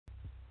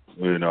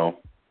where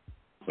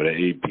the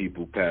 8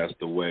 people passed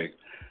away.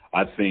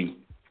 I think,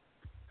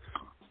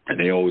 and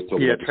they always talk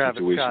about the Travis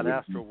situation Scott, with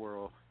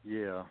Astroworld.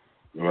 Yeah.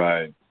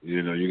 Right.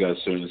 You got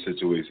certain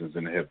situations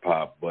in hip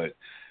hop, but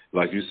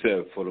like you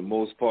said, for the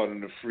most part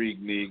in the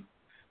Freaknik,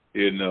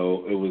 it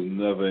was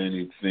never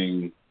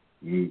anything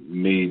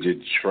major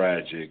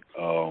tragic.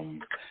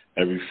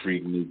 Every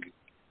Freaknik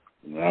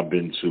I've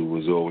been to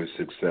was always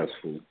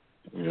successful.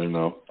 Yeah.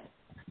 Now,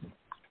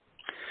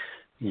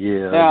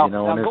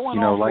 and going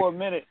it's, on like, for a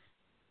minute.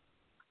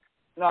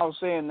 I was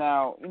saying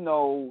now,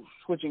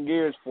 switching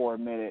gears for a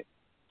minute,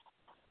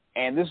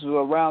 and this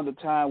was around the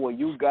time where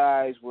you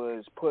guys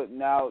was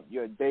putting out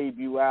your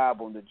debut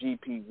album, the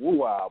GP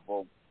Woo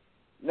album.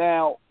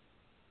 Now,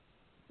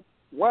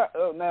 what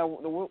there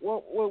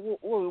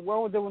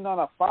was not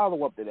a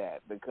follow-up to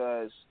that?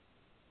 Because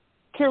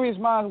curious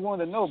minds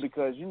wanted to know,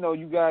 because, you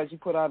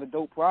put out a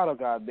dope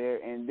product out there,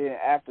 and then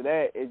after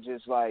that, it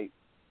just like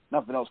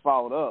nothing else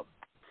followed up.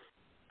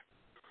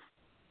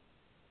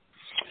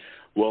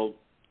 Well,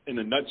 in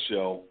a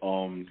nutshell,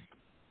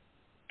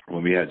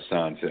 when we had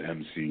signed to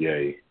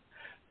MCA,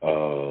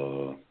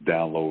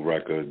 Download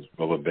Records,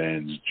 Rubber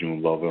Bands,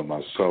 June Lover, and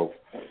myself,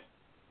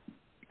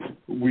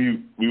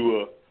 we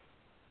were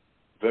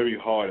very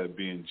hard at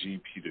being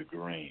GP the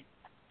Grain.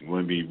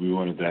 We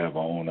wanted to have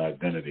our own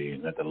identity,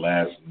 and at the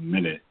last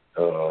minute,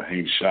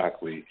 Hank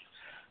Shockley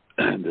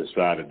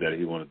decided that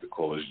he wanted to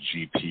call us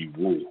GP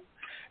Woo,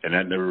 and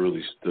that never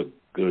really stuck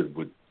good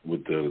with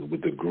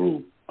the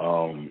group.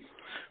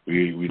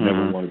 We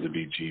never wanted to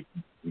be GP.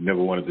 We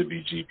never wanted to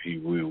be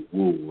GP Woo.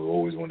 We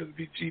always wanted to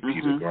be GP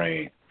the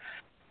Grain.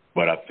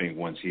 But I think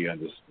once he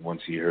heard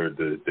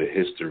the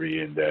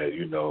history and that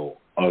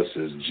us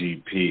as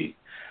GP,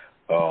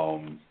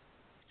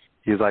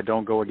 he's like,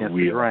 don't go against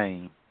the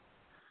grain.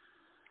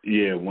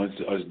 Yeah, once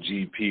us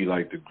GP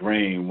like the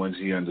Grain, once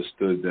he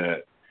understood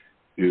that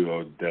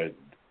that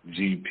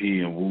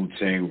GP and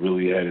Wu-Tang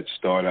really had it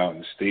start out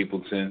in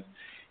Stapleton,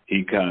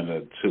 he kind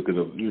of took it.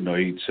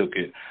 He took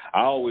it.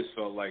 I always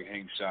felt like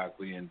Hank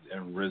Shockley and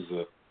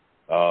RZA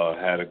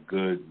had a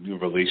good new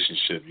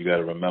relationship. You got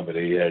to remember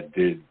they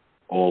did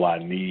All I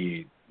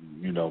Need,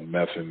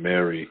 Meth and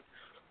Mary,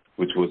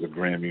 which was a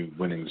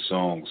Grammy-winning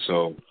song.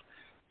 So,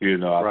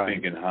 I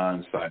think in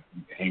hindsight,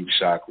 Hank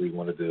Shockley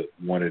wanted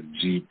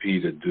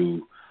GP to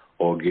do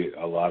or get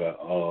a lot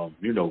of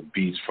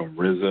beats from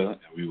RZA, and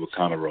we were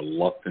kind of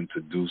reluctant to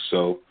do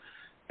so.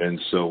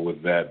 And so,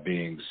 with that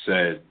being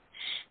said,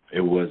 it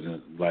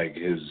wasn't like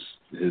his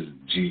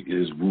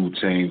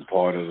Wu-Tang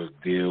part of the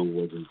deal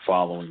wasn't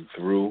following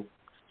through.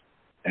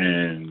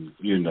 And,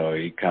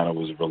 he kind of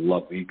was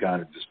reluctant. He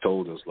kind of just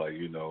told us, like,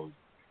 y'all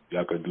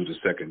could do the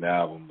second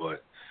album,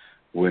 but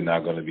we're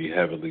not going to be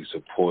heavily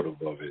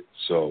supportive of it.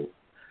 So,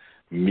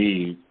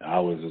 I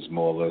was just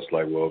more or less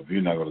like, well, if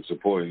you're not going to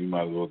support it, you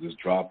might as well just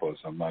drop us.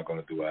 I'm not going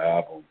to do an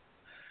album.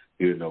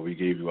 We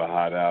gave you a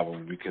hot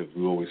album because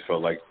we always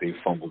felt like they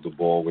fumbled the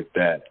ball with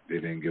that. They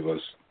didn't give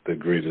us the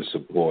greatest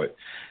support.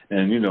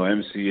 And,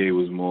 MCA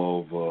was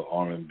more of a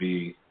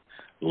R&B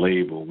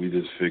label. We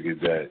just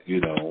figured that,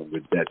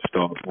 with that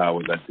star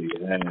power that they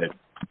had,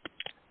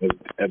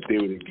 if they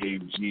would have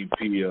gave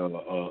GP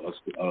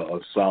a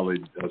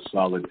solid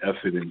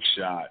effort and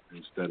shot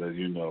instead of,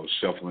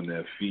 shuffling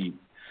their feet,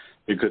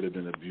 it could have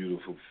been a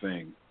beautiful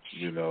thing.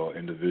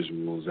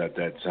 Individuals at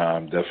that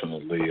time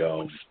definitely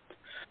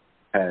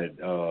had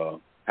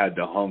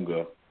the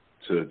hunger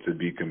to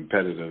be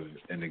competitive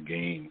in the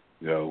game.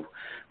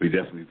 We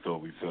definitely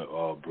thought we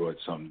brought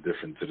something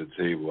different to the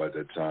table at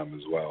that time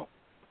as well.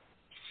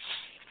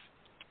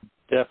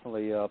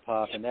 Definitely,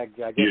 Pop, and that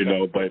I guess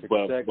but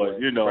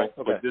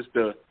just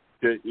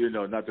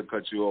not to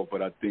cut you off,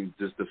 but I think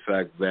just the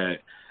fact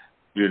that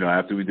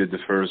after we did the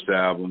first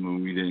album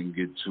and we didn't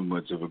get too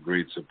much of a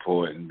great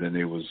support, and then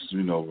it was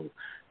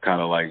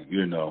kind of like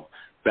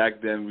back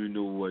then we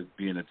knew what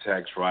being a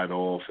tax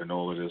write-off and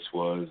all of this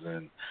was,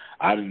 and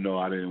I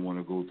didn't want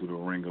to go through the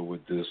ringer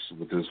with this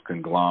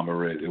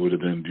conglomerate. It would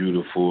have been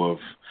beautiful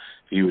if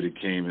he would have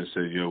came and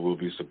said, we'll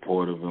be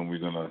supportive and we're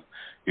gonna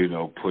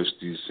push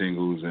these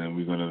singles and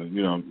we're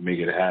gonna make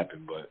it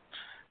happen. But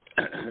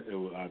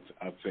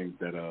I think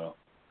that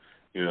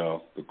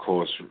the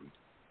course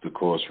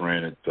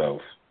ran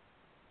itself.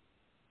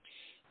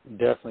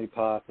 Definitely,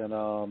 Pop. And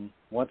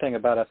one thing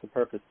about that's a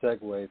perfect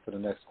segue for the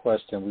next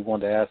question. We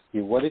wanted to ask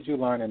you, what did you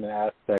learn in the aspect